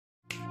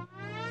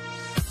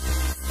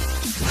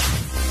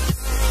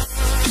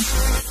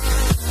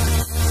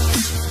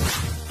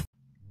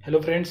Hello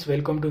friends,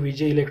 welcome to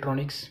VJ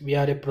Electronics. We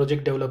are a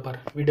project developer.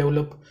 We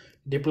develop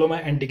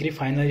diploma and degree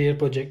final year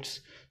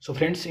projects. So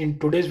friends, in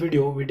today's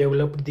video, we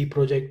developed the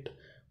project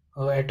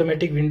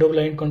automatic window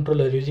blind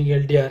controller using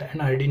LDR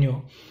and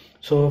Arduino.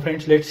 So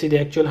friends, let's see the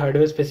actual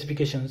hardware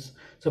specifications.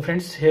 So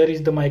friends, here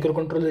is the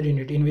microcontroller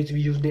unit in which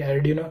we use the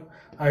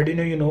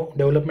Arduino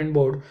development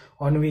board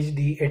on which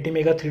the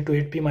ATmega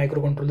 328P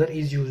microcontroller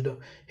is used.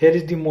 Here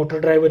is the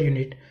motor driver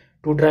unit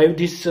to drive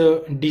this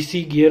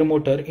DC gear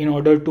motor in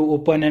order to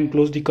open and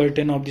close the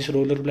curtain of this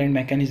roller blind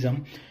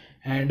mechanism.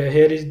 And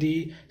here is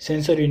the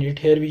sensor unit.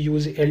 Here we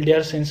use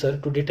LDR sensor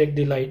to detect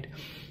the light.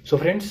 So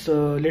friends,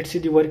 let's see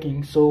the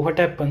working. So what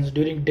happens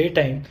during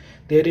daytime,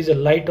 there is a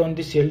light on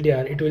this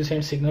LDR. It will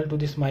send signal to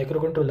this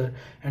microcontroller,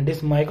 and this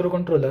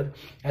microcontroller,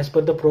 as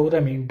per the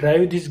programming,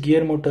 drive this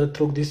gear motor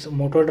through this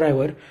motor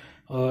driver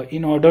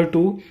in order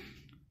to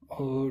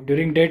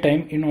during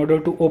daytime in order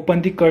to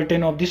open the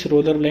curtain of this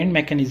roller blind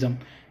mechanism.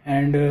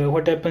 And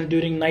what happens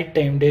during night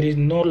time, there is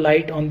no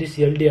light on this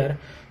LDR,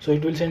 so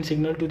it will send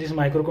signal to this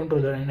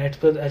microcontroller, and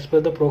as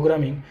per the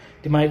programming,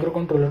 the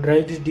microcontroller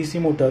drives this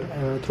DC motor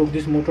through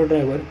this motor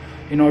driver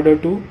in order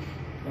to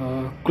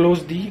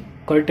close the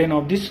curtain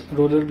of this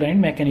roller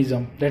blind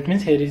mechanism. That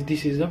means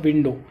this is the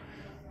window.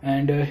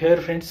 And here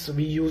friends,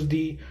 we use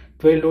the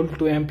 12 volt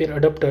 2 ampere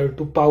adapter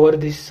to power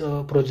this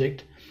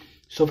project.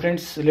 So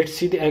friends, let's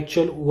see the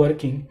actual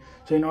working.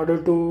 So in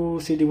order to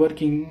see the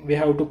working, we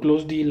have to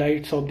close the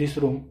lights of this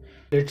room.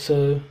 Let's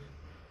turn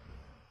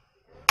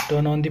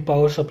on the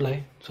power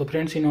supply. So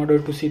friends, in order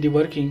to see the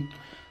working,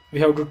 we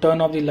have to turn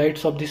off the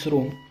lights of this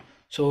room.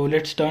 So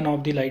let's turn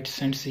off the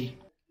lights and see.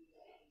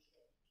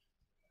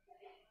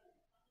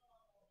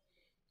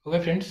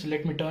 Okay friends,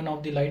 let me turn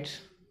off the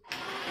lights.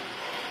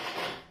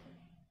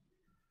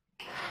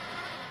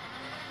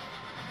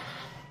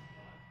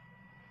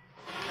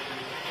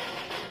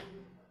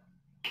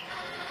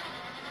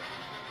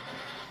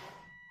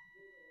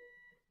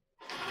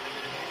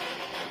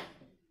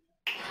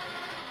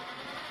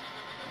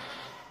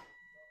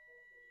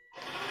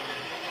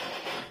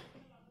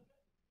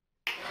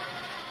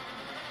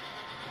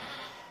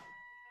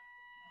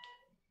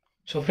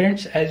 So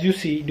friends, as you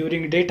see,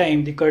 during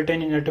daytime the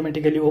curtain is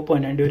automatically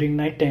open, and during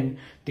night time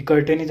the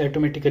curtain is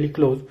automatically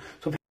closed.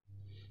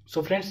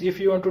 So friends, if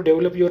you want to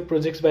develop your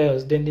projects by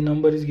us, then the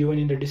number is given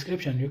in the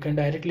description. You can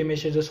directly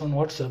message us on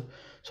WhatsApp.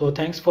 So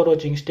thanks for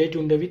watching. Stay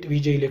tuned with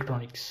VJ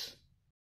Electronics.